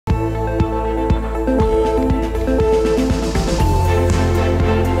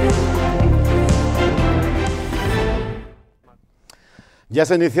Ya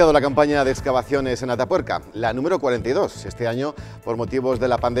se ha iniciado la campaña de excavaciones en Atapuerca, la número 42. Este año, por motivos de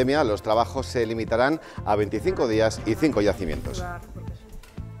la pandemia, los trabajos se limitarán a 25 días y 5 yacimientos.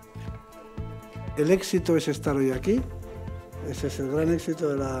 El éxito es estar hoy aquí. Ese es el gran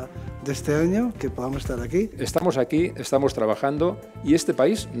éxito de este año, que podamos estar aquí. Estamos aquí, estamos trabajando y este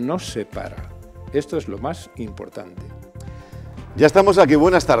país no se para. Esto es lo más importante. Ya estamos aquí,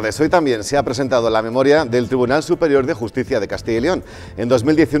 buenas tardes. Hoy también se ha presentado la memoria del Tribunal Superior de Justicia de Castilla y León. En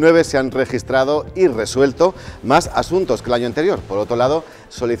 2019 se han registrado y resuelto más asuntos que el año anterior. Por otro lado,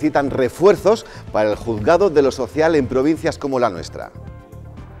 solicitan refuerzos para el juzgado de lo social en provincias como la nuestra.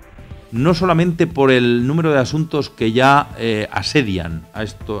 No solamente por el número de asuntos que ya asedian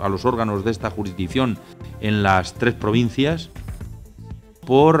a los órganos de esta jurisdicción en las 3 provincias,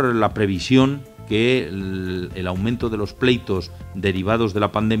 por la previsión que el aumento de los pleitos derivados de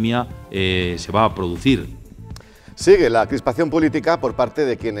la pandemia se va a producir. Sigue la crispación política por parte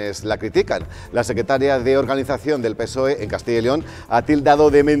de quienes la critican. La secretaria de Organización del PSOE en Castilla y León ha tildado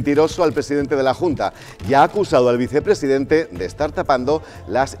de mentiroso al presidente de la Junta y ha acusado al vicepresidente de estar tapando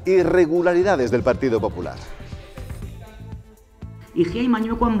las irregularidades del Partido Popular. Igea y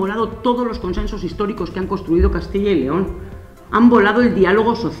Mañueco han volado todos los consensos históricos que han construido Castilla y León. Han volado el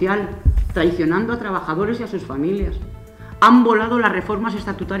diálogo social, traicionando a trabajadores y a sus familias. Han volado las reformas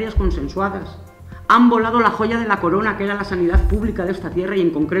estatutarias consensuadas. Han volado la joya de la corona, que era la sanidad pública de esta tierra y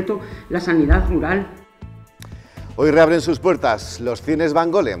en concreto la sanidad rural. Hoy reabren sus puertas los cines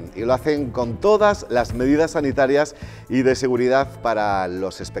Van Gogh y lo hacen con todas las medidas sanitarias y de seguridad para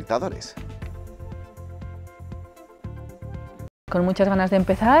los espectadores. Con muchas ganas de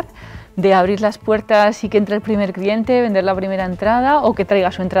empezar, de abrir las puertas y que entre el primer cliente, vender la primera entrada o que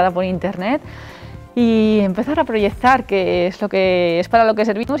traiga su entrada por internet y empezar a proyectar que es para lo que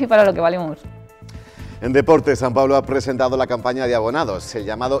servimos y para lo que valemos. En deportes, San Pablo ha presentado la campaña de abonados. El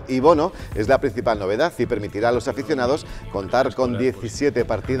llamado ibono es la principal novedad y permitirá a los aficionados contar con 17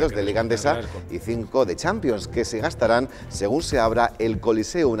 partidos de Liga Endesa y 5 de Champions, que se gastarán según se abra el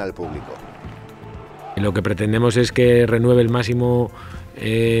Coliseum al público. Lo que pretendemos es que renueve el máximo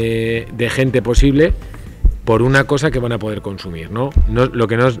de gente posible por una cosa que van a poder consumir, ¿no?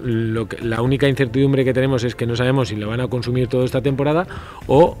 La única incertidumbre que tenemos es que no sabemos si la van a consumir toda esta temporada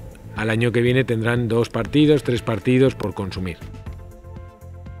o al año que viene tendrán 2 partidos, 3 partidos por consumir.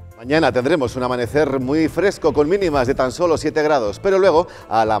 Mañana tendremos un amanecer muy fresco con mínimas de tan solo 7 grados, pero luego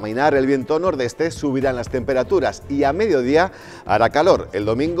al amainar el viento nordeste subirán las temperaturas y a mediodía hará calor. El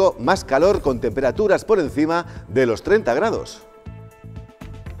domingo más calor con temperaturas por encima de los 30 grados.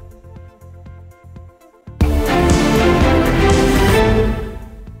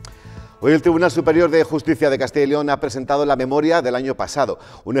 Hoy el Tribunal Superior de Justicia de Castilla y León ha presentado la memoria del año pasado,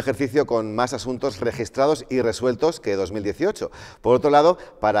 un ejercicio con más asuntos registrados y resueltos que 2018. Por otro lado,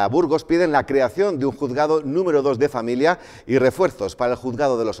 para Burgos piden la creación de un juzgado número 2 de familia y refuerzos para el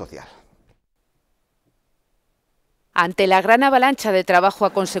juzgado de lo social. Ante la gran avalancha de trabajo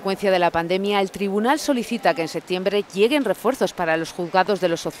a consecuencia de la pandemia, el tribunal solicita que en septiembre lleguen refuerzos para los juzgados de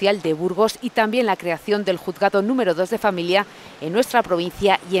lo social de Burgos y también la creación del juzgado número 2 de familia en nuestra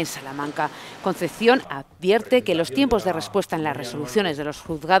provincia y en Salamanca. Concepción advierte que los tiempos de respuesta en las resoluciones de los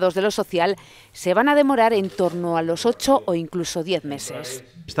juzgados de lo social se van a demorar en torno a los 8 o incluso 10 meses.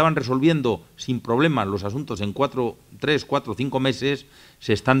 Estaban resolviendo sin problema los asuntos en 3, 4, 5 meses,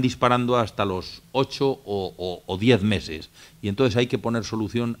 se están disparando hasta los 8 o 10 meses. Y entonces hay que poner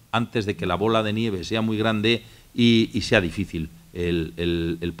solución antes de que la bola de nieve sea muy grande y sea difícil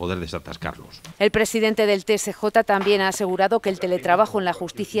el poder desatascarlos. El presidente del TSJ también ha asegurado que el teletrabajo en la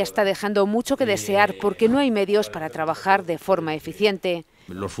justicia está dejando mucho que desear porque no hay medios para trabajar de forma eficiente.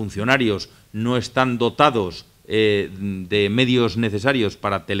 Los funcionarios no están dotados de medios necesarios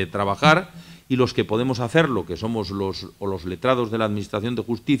para teletrabajar y los que podemos hacerlo, que somos los letrados de la Administración de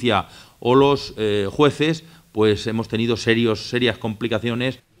Justicia o los jueces, pues hemos tenido serias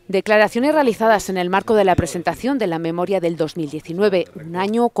complicaciones. Declaraciones realizadas en el marco de la presentación de la memoria del 2019, un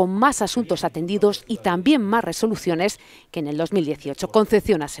año con más asuntos atendidos y también más resoluciones que en el 2018.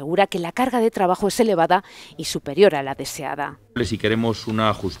 Concepción asegura que la carga de trabajo es elevada y superior a la deseada. Si queremos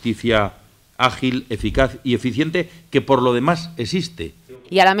una justicia ágil, eficaz y eficiente, que por lo demás existe.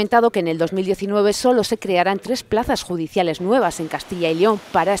 Y ha lamentado que en el 2019 solo se crearán 3 plazas judiciales nuevas en Castilla y León.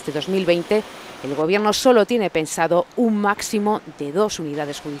 Para este 2020, el Gobierno solo tiene pensado un máximo de 2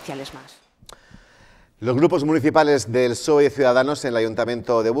 unidades judiciales más. Los grupos municipales del PSOE y Ciudadanos en el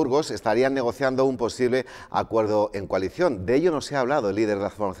Ayuntamiento de Burgos estarían negociando un posible acuerdo en coalición. De ello no se ha hablado el líder de la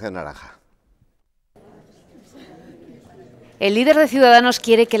Formación Naranja. El líder de Ciudadanos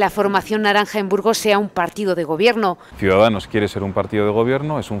quiere que la formación naranja en Burgos sea un partido de gobierno. Ciudadanos quiere ser un partido de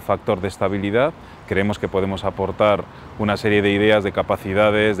gobierno, es un factor de estabilidad. Creemos que podemos aportar una serie de ideas, de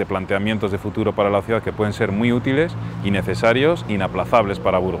capacidades, de planteamientos de futuro para la ciudad que pueden ser muy útiles y necesarios, inaplazables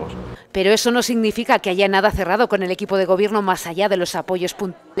para Burgos. Pero eso no significa que haya nada cerrado con el equipo de gobierno más allá de los apoyos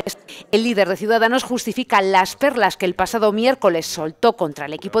puntuales. El líder de Ciudadanos justifica las perlas que el pasado miércoles soltó contra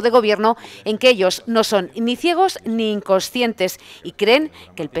el equipo de gobierno, en que ellos no son ni ciegos ni inconscientes y creen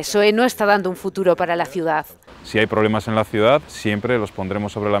que el PSOE no está dando un futuro para la ciudad. Si hay problemas en la ciudad, siempre los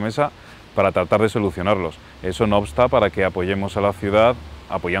pondremos sobre la mesa para tratar de solucionarlos. Eso no obsta para que apoyemos a la ciudad,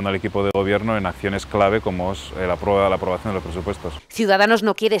 apoyando al equipo de gobierno en acciones clave como es la aprobación de los presupuestos. Ciudadanos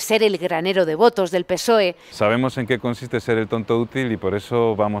no quiere ser el granero de votos del PSOE. Sabemos en qué consiste ser el tonto útil y por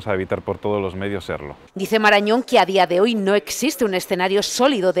eso vamos a evitar por todos los medios serlo. Dice Marañón que a día de hoy no existe un escenario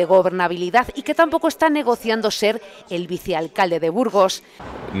sólido de gobernabilidad y que tampoco está negociando ser el vicealcalde de Burgos.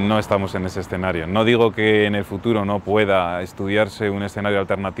 No estamos en ese escenario. No digo que en el futuro no pueda estudiarse un escenario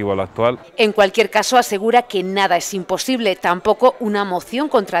alternativo al actual. En cualquier caso, asegura que nada es imposible, tampoco una moción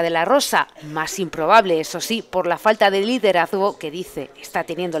contra De la Rosa, más improbable, eso sí, por la falta de liderazgo que dice está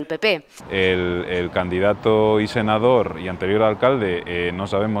teniendo el PP. El candidato y senador y anterior alcalde no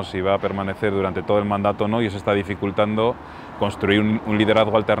sabemos si va a permanecer durante todo el mandato o no y eso está dificultando construir un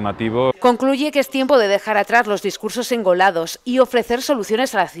liderazgo alternativo. Concluye que es tiempo de dejar atrás los discursos engolados y ofrecer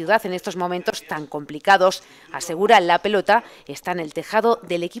soluciones a la ciudad en estos momentos tan complicados. Asegura, la pelota está en el tejado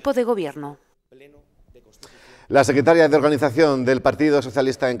del equipo de gobierno. La secretaria de Organización del Partido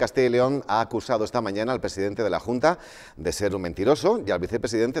Socialista en Castilla y León ha acusado esta mañana al presidente de la Junta de ser un mentiroso y al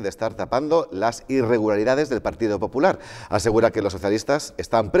vicepresidente de estar tapando las irregularidades del Partido Popular. Asegura que los socialistas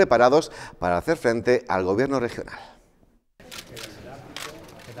están preparados para hacer frente al gobierno regional.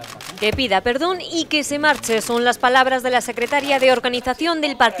 Que pida perdón y que se marche, son las palabras de la secretaria de Organización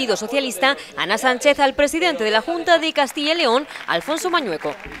del Partido Socialista, Ana Sánchez, al presidente de la Junta de Castilla y León, Alfonso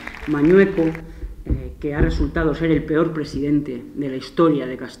Mañueco. Mañueco, que ha resultado ser el peor presidente de la historia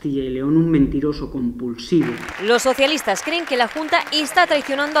de Castilla y León, un mentiroso compulsivo. Los socialistas creen que la Junta está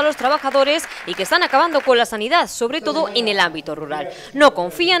traicionando a los trabajadores y que están acabando con la sanidad, sobre todo en el ámbito rural. No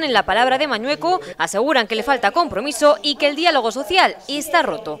confían en la palabra de Mañueco, aseguran que le falta compromiso y que el diálogo social está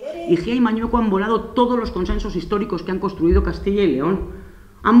roto. Ijía y Mañueco han volado todos los consensos históricos que han construido Castilla y León.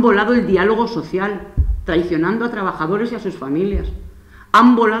 Han volado el diálogo social, traicionando a trabajadores y a sus familias.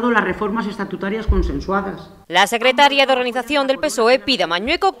 Han volado las reformas estatutarias consensuadas. La secretaria de Organización del PSOE pide a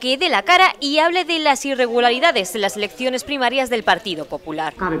Mañueco que dé la cara y hable de las irregularidades en las elecciones primarias del Partido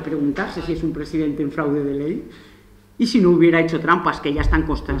Popular. Cabe preguntarse si es un presidente en fraude de ley y si no hubiera hecho trampas que ya están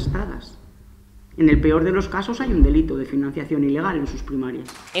contrastadas. En el peor de los casos hay un delito de financiación ilegal en sus primarias.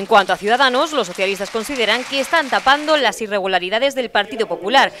 En cuanto a Ciudadanos, los socialistas consideran que están tapando las irregularidades del Partido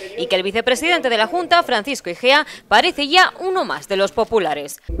Popular y que el vicepresidente de la Junta, Francisco Igea, parece ya uno más de los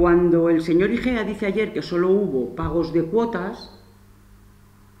populares. Cuando el señor Igea dice ayer que solo hubo pagos de cuotas,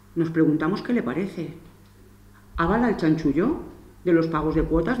 nos preguntamos qué le parece. ¿Avala el chanchullo de los pagos de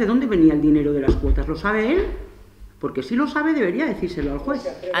cuotas? ¿De dónde venía el dinero de las cuotas? ¿Lo sabe él? Porque si lo sabe, debería decírselo al juez.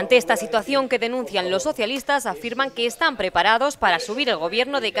 Ante esta situación que denuncian los socialistas, afirman que están preparados para subir el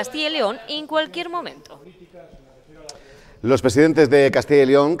gobierno de Castilla y León en cualquier momento. Los presidentes de Castilla y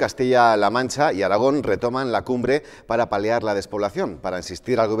León, Castilla-La Mancha y Aragón retoman la cumbre para paliar la despoblación, para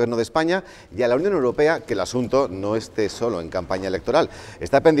insistir al Gobierno de España y a la Unión Europea que el asunto no esté solo en campaña electoral.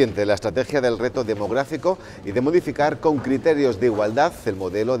 Está pendiente la estrategia del reto demográfico y de modificar con criterios de igualdad el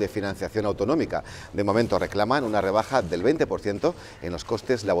modelo de financiación autonómica. De momento reclaman una rebaja del 20% en los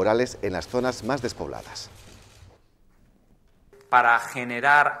costes laborales en las zonas más despobladas. Para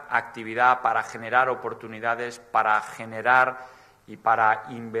generar actividad, para generar oportunidades, para generar y para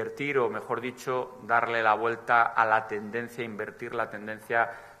invertir, o mejor dicho, darle la vuelta a la tendencia, invertir la tendencia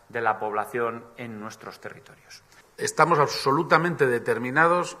de la población en nuestros territorios. Estamos absolutamente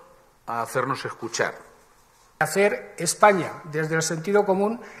determinados a hacernos escuchar. Hacer España desde el sentido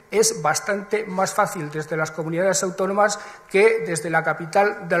común es bastante más fácil desde las comunidades autónomas que desde la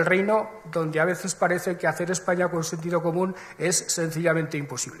capital del reino, donde a veces parece que hacer España con sentido común es sencillamente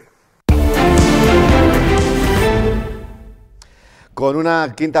imposible. Con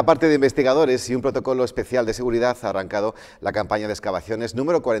una quinta parte de investigadores y un protocolo especial de seguridad ha arrancado la campaña de excavaciones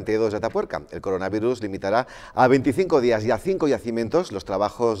número 42 de Atapuerca. El coronavirus limitará a 25 días y a 5 yacimientos los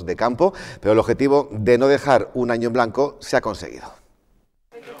trabajos de campo, pero el objetivo de no dejar un año en blanco se ha conseguido.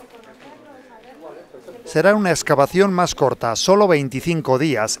 será una excavación más corta, solo 25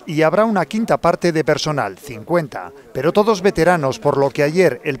 días, y habrá una quinta parte de personal, 50, pero todos veteranos, por lo que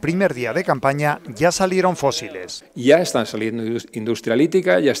ayer, el primer día de campaña, ya salieron fósiles. Ya están saliendo industria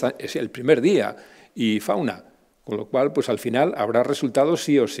lítica, ya está, es el primer día, y fauna, con lo cual pues al final habrá resultados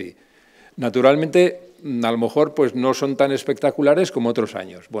sí o sí. Naturalmente, a lo mejor pues no son tan espectaculares como otros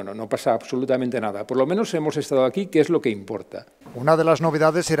años. Bueno, no pasa absolutamente nada. Por lo menos hemos estado aquí, que es lo que importa. Una de las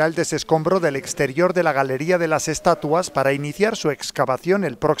novedades será el desescombro del exterior de la Galería de las Estatuas para iniciar su excavación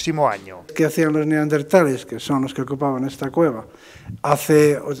el próximo año. ¿Qué hacían los neandertales, que son los que ocupaban esta cueva,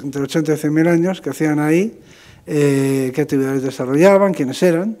 hace entre 80 y 100.000 años? ¿Qué hacían ahí? ¿Qué actividades desarrollaban? ¿Quiénes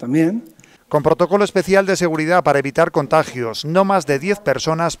eran también? Con protocolo especial de seguridad para evitar contagios, no más de 10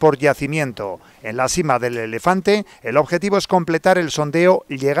 personas por yacimiento. En la cima del elefante, el objetivo es completar el sondeo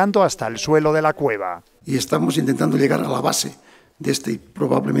llegando hasta el suelo de la cueva. Y estamos intentando llegar a la base de este, y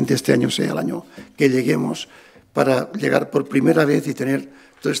probablemente este año sea el año que lleguemos, para llegar por primera vez y tener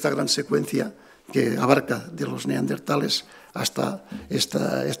toda esta gran secuencia que abarca de los neandertales hasta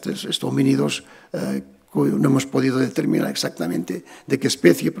estos homínidos no hemos podido determinar exactamente de qué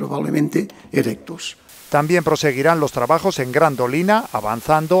especie, probablemente erectus. También proseguirán los trabajos en Grandolina,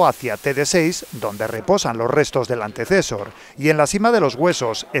 avanzando hacia TD6, donde reposan los restos del antecesor, y en la cima de los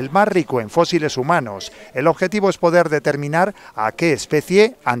huesos, el más rico en fósiles humanos. El objetivo es poder determinar a qué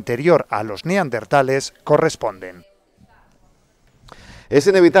especie, anterior a los neandertales, corresponden. Es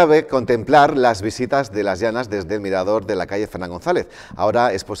inevitable contemplar las visitas de las llanas desde el mirador de la calle Fernán González.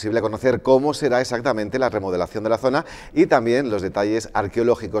 Ahora es posible conocer cómo será exactamente la remodelación de la zona y también los detalles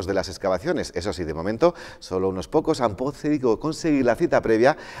arqueológicos de las excavaciones. Eso sí, de momento, solo unos pocos han podido conseguir la cita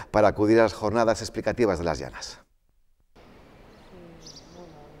previa para acudir a las jornadas explicativas de las llanas.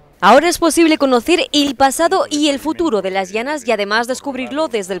 Ahora es posible conocer el pasado y el futuro de las llanas y además descubrirlo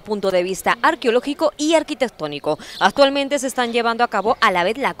desde el punto de vista arqueológico y arquitectónico. Actualmente se están llevando a cabo a la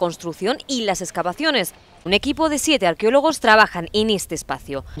vez la construcción y las excavaciones. Un equipo de 7 arqueólogos trabajan en este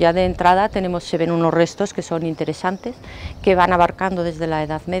espacio. Ya de entrada se ven unos restos que son interesantes, que van abarcando desde la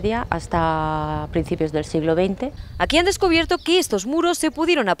Edad Media hasta principios del siglo XX. Aquí han descubierto que estos muros se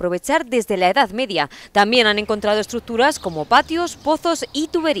pudieron aprovechar desde la Edad Media. También han encontrado estructuras como patios, pozos y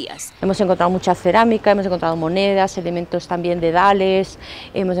tuberías. Hemos encontrado mucha cerámica, hemos encontrado monedas, elementos también dedales,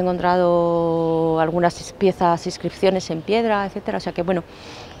 hemos encontrado algunas piezas, inscripciones en piedra, etcétera. O sea que bueno,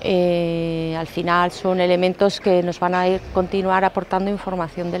 al final son elementos que nos van a continuar aportando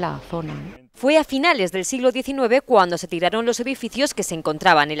información de la zona. Fue a finales del siglo XIX cuando se tiraron los edificios que se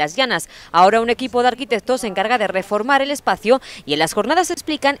encontraban en las llanas. Ahora un equipo de arquitectos se encarga de reformar el espacio y en las jornadas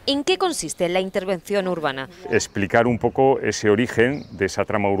explican en qué consiste la intervención urbana. Explicar un poco ese origen de esa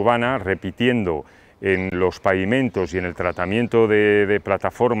trama urbana, repitiendo en los pavimentos y en el tratamiento de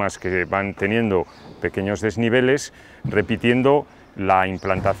plataformas que van teniendo pequeños desniveles, repitiendo la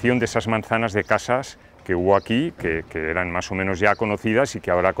implantación de esas manzanas de casas que hubo aquí, que eran más o menos ya conocidas y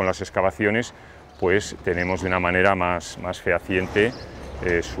que ahora con las excavaciones pues tenemos de una manera más fehaciente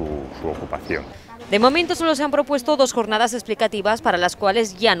su ocupación. De momento solo se han propuesto 2 jornadas explicativas para las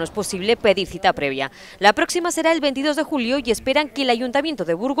cuales ya no es posible pedir cita previa. La próxima será el 22 de julio y esperan que el Ayuntamiento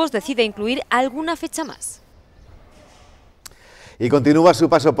de Burgos decida incluir alguna fecha más. Y continúa su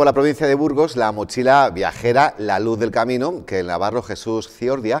paso por la provincia de Burgos la mochila viajera La Luz del Camino, que el navarro Jesús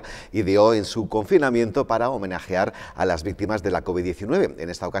Ciordia ideó en su confinamiento para homenajear a las víctimas de la COVID-19. En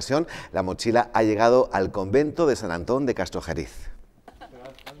esta ocasión, la mochila ha llegado al convento de San Antón de Castrojeriz.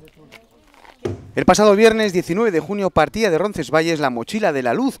 El pasado viernes 19 de junio partía de Roncesvalles la mochila de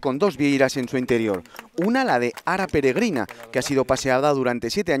la luz con 2 vieiras en su interior. Una, la de Ara Peregrina, que ha sido paseada durante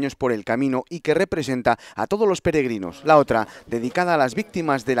 7 años por el camino y que representa a todos los peregrinos. La otra, dedicada a las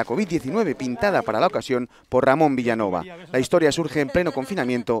víctimas de la COVID-19, pintada para la ocasión por Ramón Villanova. La historia surge en pleno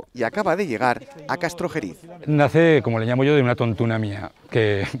confinamiento y acaba de llegar a Castrojeriz. Nace, como le llamo yo, de una tontuna mía,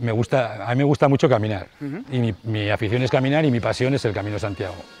 que a mí me gusta mucho caminar. Y mi afición es caminar y mi pasión es el Camino de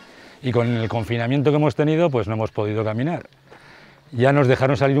Santiago. Y con el confinamiento que hemos tenido, pues no hemos podido caminar. Ya nos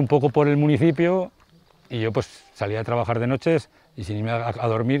dejaron salir un poco por el municipio y yo pues salía a trabajar de noches y sin irme a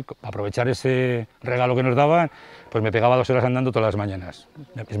dormir, aprovechar ese regalo que nos daban, pues me pegaba 2 horas andando todas las mañanas.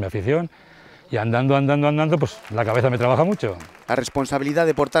 Es mi afición y andando, pues la cabeza me trabaja mucho. La responsabilidad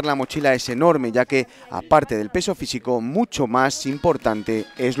de portar la mochila es enorme, ya que, aparte del peso físico, mucho más importante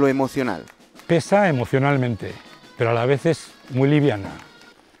es lo emocional. Pesa emocionalmente, pero a la vez es muy liviana.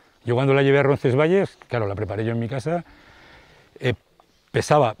 Yo cuando la llevé a Roncesvalles, claro, la preparé yo en mi casa,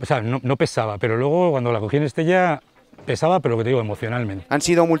 pesaba, o sea, no pesaba, pero luego cuando la cogí en Estella pesaba, pero lo que te digo, emocionalmente. Han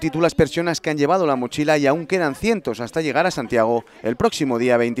sido multitud las personas que han llevado la mochila y aún quedan cientos hasta llegar a Santiago el próximo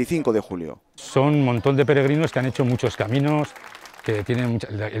día 25 de julio. Son un montón de peregrinos que han hecho muchos caminos, que tienen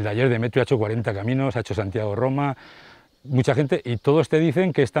el de ayer de metro ha hecho 40 caminos, ha hecho Santiago-Roma, mucha gente, y todos te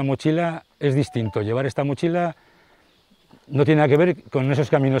dicen que esta mochila es distinto. Llevar esta mochila no tiene nada que ver con esos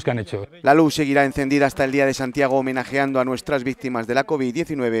caminos que han hecho. La luz seguirá encendida hasta el Día de Santiago, homenajeando a nuestras víctimas de la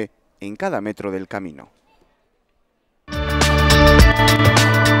COVID-19 en cada metro del camino.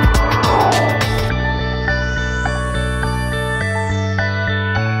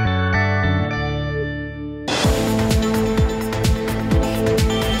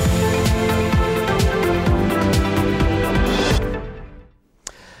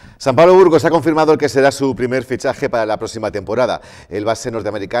 San Pablo Burgos ha confirmado el que será su primer fichaje para la próxima temporada. El base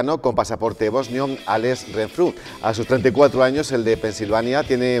norteamericano con pasaporte bosnio, Ales Renfrew. A sus 34 años, el de Pensilvania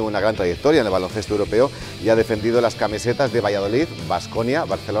tiene una gran trayectoria en el baloncesto europeo y ha defendido las camisetas de Valladolid, Baskonia,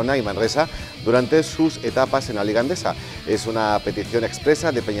 Barcelona y Manresa durante sus etapas en la Liga Andesa. Es una petición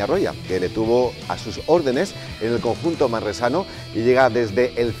expresa de Peñarroya, que le tuvo a sus órdenes en el conjunto manresano y llega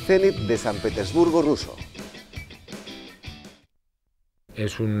desde el Zenit de San Petersburgo ruso.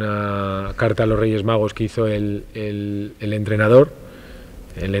 Es una carta a los Reyes Magos que hizo el entrenador.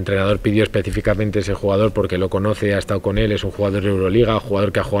 El entrenador pidió específicamente ese jugador porque lo conoce, ha estado con él, es un jugador de Euroliga,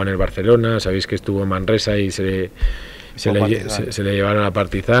 jugador que ha jugado en el Barcelona, sabéis que estuvo en Manresa y se le llevaron a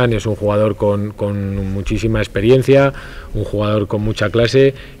Partizan. Es un jugador con muchísima experiencia, un jugador con mucha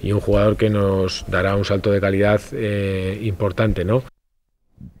clase y un jugador que nos dará un salto de calidad importante, ¿no?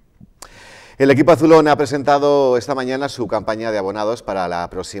 El equipo azulón ha presentado esta mañana su campaña de abonados para la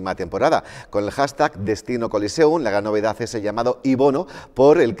próxima temporada. Con el hashtag Destino Coliseum, la gran novedad es el llamado iBono,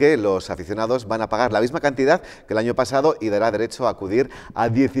 por el que los aficionados van a pagar la misma cantidad que el año pasado y dará derecho a acudir a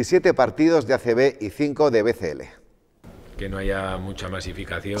 17 partidos de ACB y 5 de BCL. Que no haya mucha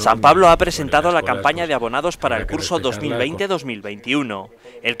masificación. San Pablo ha presentado la campaña de abonados para el curso 2020-2021.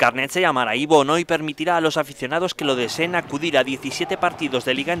 El carnet se llamará iBono y permitirá a los aficionados que lo deseen acudir a 17 partidos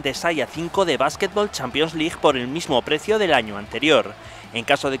de Liga Endesa y a 5 de Basketball Champions League por el mismo precio del año anterior. En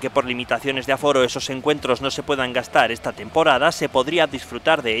caso de que por limitaciones de aforo esos encuentros no se puedan gastar esta temporada, se podría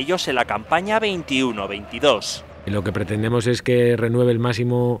disfrutar de ellos en la campaña 21-22. Lo que pretendemos es que renueve el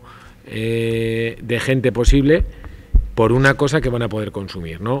máximo de gente posible por una cosa que van a poder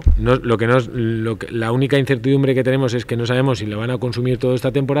consumir, ¿no? La única incertidumbre que tenemos es que no sabemos si la van a consumir toda esta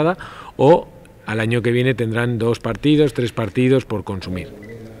temporada o al año que viene tendrán 2 partidos, 3 partidos por consumir.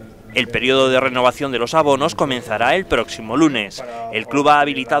 El periodo de renovación de los abonos comenzará el próximo lunes. El club ha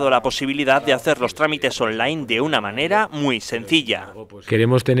habilitado la posibilidad de hacer los trámites online de una manera muy sencilla.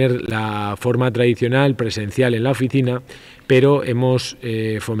 Queremos tener la forma tradicional, presencial en la oficina, pero hemos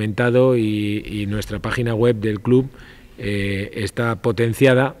fomentado y nuestra página web del club está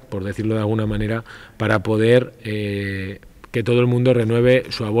potenciada, por decirlo de alguna manera, para poder que todo el mundo renueve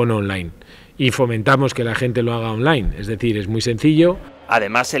su abono online. Y fomentamos que la gente lo haga online, es decir, es muy sencillo.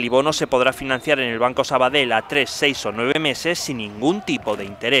 Además, el iBono se podrá financiar en el Banco Sabadell a 3, 6 o 9 meses sin ningún tipo de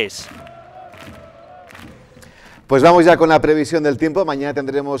interés. Pues vamos ya con la previsión del tiempo. Mañana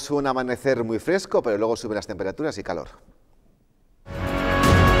tendremos un amanecer muy fresco, pero luego suben las temperaturas y calor.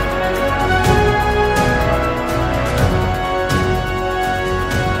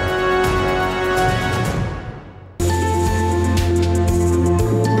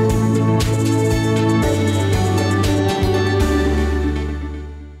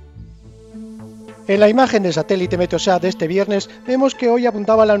 En la imagen del satélite Meteosat de este viernes vemos que hoy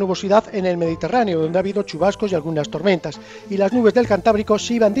abundaba la nubosidad en el Mediterráneo, donde ha habido chubascos y algunas tormentas, y las nubes del Cantábrico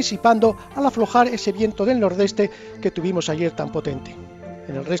se iban disipando al aflojar ese viento del nordeste que tuvimos ayer tan potente.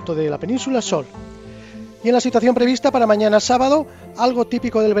 En el resto de la península, sol. Y en la situación prevista para mañana sábado, algo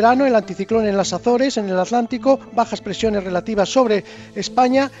típico del verano, el anticiclón en las Azores, en el Atlántico, bajas presiones relativas sobre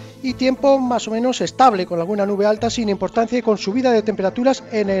España y tiempo más o menos estable, con alguna nube alta sin importancia y con subida de temperaturas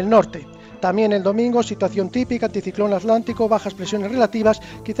en el norte. También el domingo, situación típica, anticiclón atlántico, bajas presiones relativas,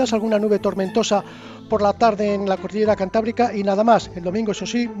 quizás alguna nube tormentosa por la tarde en la cordillera cantábrica y nada más. El domingo, eso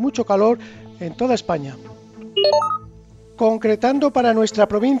sí, mucho calor en toda España. Concretando para nuestra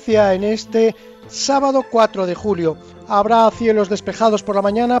provincia en este sábado 4 de julio, Habrá cielos despejados por la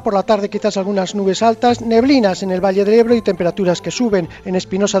mañana, por la tarde quizás algunas nubes altas, neblinas en el Valle del Ebro y temperaturas que suben. En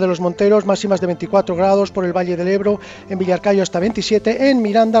Espinosa de los Monteros máximas de 24 grados, por el Valle del Ebro, en Villarcayo hasta 27, en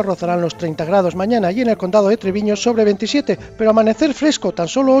Miranda rozarán los 30 grados mañana y en el Condado de Treviño sobre 27, pero amanecer fresco, tan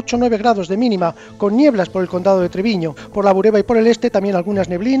solo 8 o 9 grados de mínima, con nieblas por el Condado de Treviño. Por la Bureba y por el este también algunas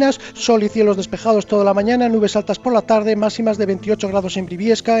neblinas, sol y cielos despejados toda la mañana, nubes altas por la tarde, máximas de 28 grados en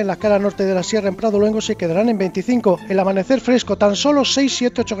Briviesca, en la cara norte de la sierra en Prado Luengo se quedarán en 25, el amanecer fresco, tan solo 6,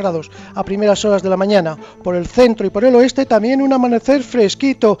 7, 8 grados a primeras horas de la mañana. Por el centro y por el oeste también un amanecer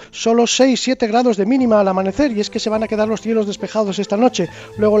fresquito, solo 6, 7 grados de mínima al amanecer, y es que se van a quedar los cielos despejados esta noche.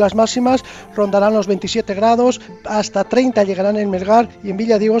 Luego las máximas rondarán los 27 grados, hasta 30 llegarán en Melgar y en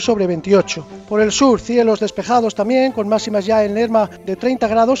Villadiego sobre 28. Por el sur, cielos despejados también, con máximas ya en Lerma de 30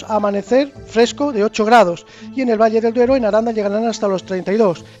 grados, amanecer fresco de 8 grados. Y en el Valle del Duero, en Aranda, llegarán hasta los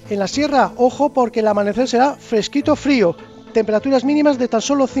 32. En la sierra, ojo, porque el amanecer será fresquito frío, temperaturas mínimas de tan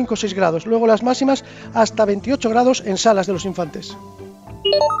solo 5 o 6 grados. Luego las máximas hasta 28 grados en Salas de los Infantes.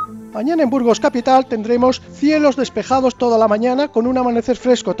 Mañana en Burgos capital tendremos cielos despejados toda la mañana con un amanecer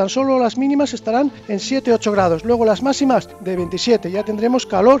fresco, tan solo las mínimas estarán en 7-8 grados, luego las máximas de 27, ya tendremos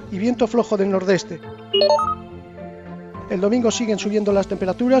calor y viento flojo del nordeste. El domingo siguen subiendo las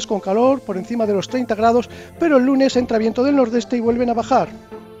temperaturas con calor por encima de los 30 grados, pero el lunes entra viento del nordeste y vuelven a bajar.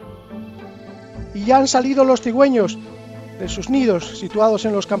 Y ya han salido los cigüeños de sus nidos situados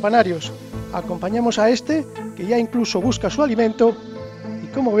en los campanarios. Acompañamos a este, que ya incluso busca su alimento,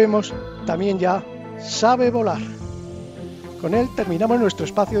 como vemos, también ya sabe volar. Con él terminamos nuestro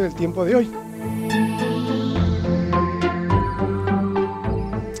espacio del tiempo de hoy.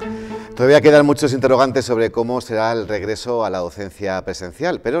 Todavía quedan muchos interrogantes sobre cómo será el regreso a la docencia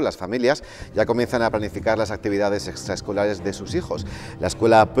presencial, pero las familias ya comienzan a planificar las actividades extraescolares de sus hijos. La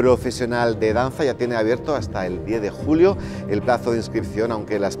Escuela Profesional de Danza ya tiene abierto hasta el 10 de julio el plazo de inscripción,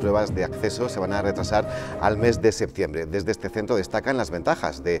 aunque las pruebas de acceso se van a retrasar al mes de septiembre. Desde este centro destacan las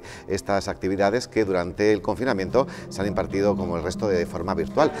ventajas de estas actividades que durante el confinamiento se han impartido como el resto de forma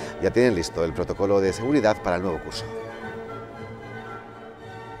virtual. Ya tienen listo el protocolo de seguridad para el nuevo curso.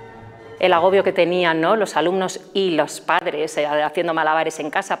 El agobio que tenían, ¿no?, los alumnos y los padres haciendo malabares en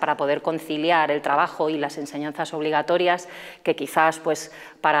casa para poder conciliar el trabajo y las enseñanzas obligatorias, que quizás pues,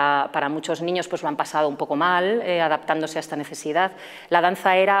 para muchos niños pues, lo han pasado un poco mal, adaptándose a esta necesidad. La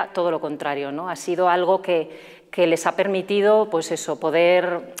danza era todo lo contrario, ¿no? Ha sido algo que les ha permitido pues eso,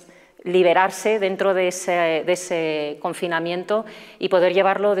 poder liberarse dentro de ese confinamiento y poder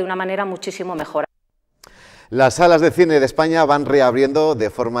llevarlo de una manera muchísimo mejor. Las salas de cine de España van reabriendo de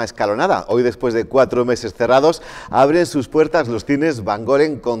forma escalonada. Hoy, después de 4 meses cerrados, abren sus puertas los cines Van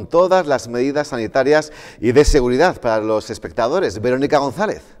Goren con todas las medidas sanitarias y de seguridad para los espectadores. Verónica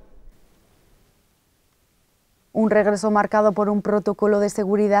González. Un regreso marcado por un protocolo de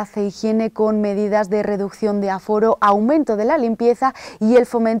seguridad e higiene con medidas de reducción de aforo, aumento de la limpieza y el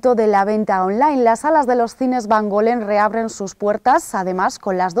fomento de la venta online. Las salas de los cines Van Goren reabren sus puertas, además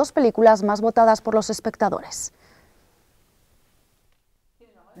con las 2 películas más votadas por los espectadores.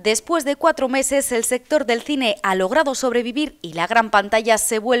 Después de 4 meses, el sector del cine ha logrado sobrevivir y la gran pantalla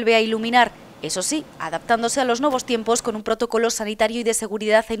se vuelve a iluminar. Eso sí, adaptándose a los nuevos tiempos con un protocolo sanitario y de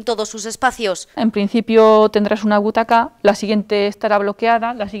seguridad en todos sus espacios. En principio tendrás una butaca, la siguiente estará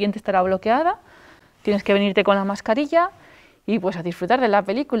bloqueada, la siguiente estará bloqueada. Tienes que venirte con la mascarilla y pues a disfrutar de la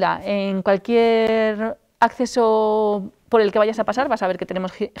película. En cualquier acceso por el que vayas a pasar vas a ver que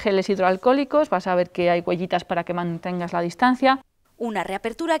tenemos geles hidroalcohólicos, vas a ver que hay huellitas para que mantengas la distancia. Una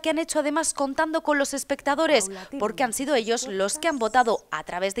reapertura que han hecho además contando con los espectadores, porque han sido ellos los que han votado a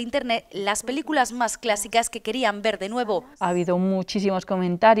través de internet las películas más clásicas que querían ver de nuevo. Ha habido muchísimos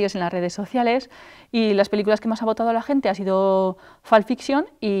comentarios en las redes sociales y las películas que más ha votado la gente ha sido Pulp Fiction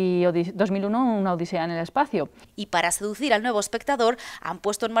y 2001, Una odisea en el espacio. Y para seducir al nuevo espectador han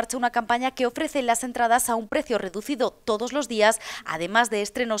puesto en marcha una campaña que ofrece las entradas a un precio reducido todos los días, además de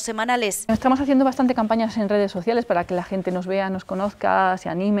estrenos semanales. Estamos haciendo bastante campañas en redes sociales para que la gente nos vea, nos conozca, se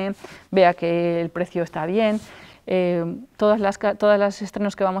anime, vea que el precio está bien. Todas las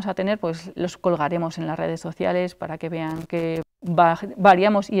estrenos que vamos a tener pues los colgaremos en las redes sociales para que vean que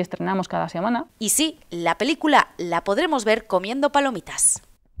variamos y estrenamos cada semana. Y sí, la película la podremos ver comiendo palomitas.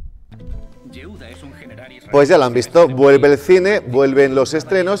 Pues ya lo han visto, vuelve el cine, vuelven los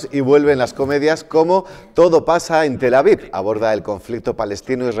estrenos y vuelven las comedias como Todo pasa en Tel Aviv. Aborda el conflicto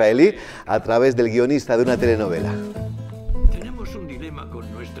palestino-israelí a través del guionista de una telenovela. Tenemos un dilema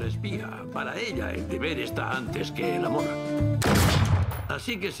con nuestra espía. Para ella el deber está antes que el amor.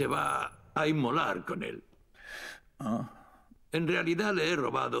 Así que se va a inmolar con él. En realidad le he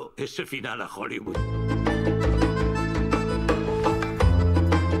robado ese final a Hollywood.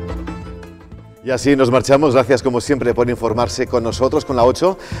 Y así nos marchamos. Gracias como siempre por informarse con nosotros con la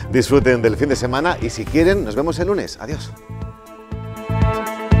 8. Disfruten del fin de semana y si quieren nos vemos el lunes. Adiós.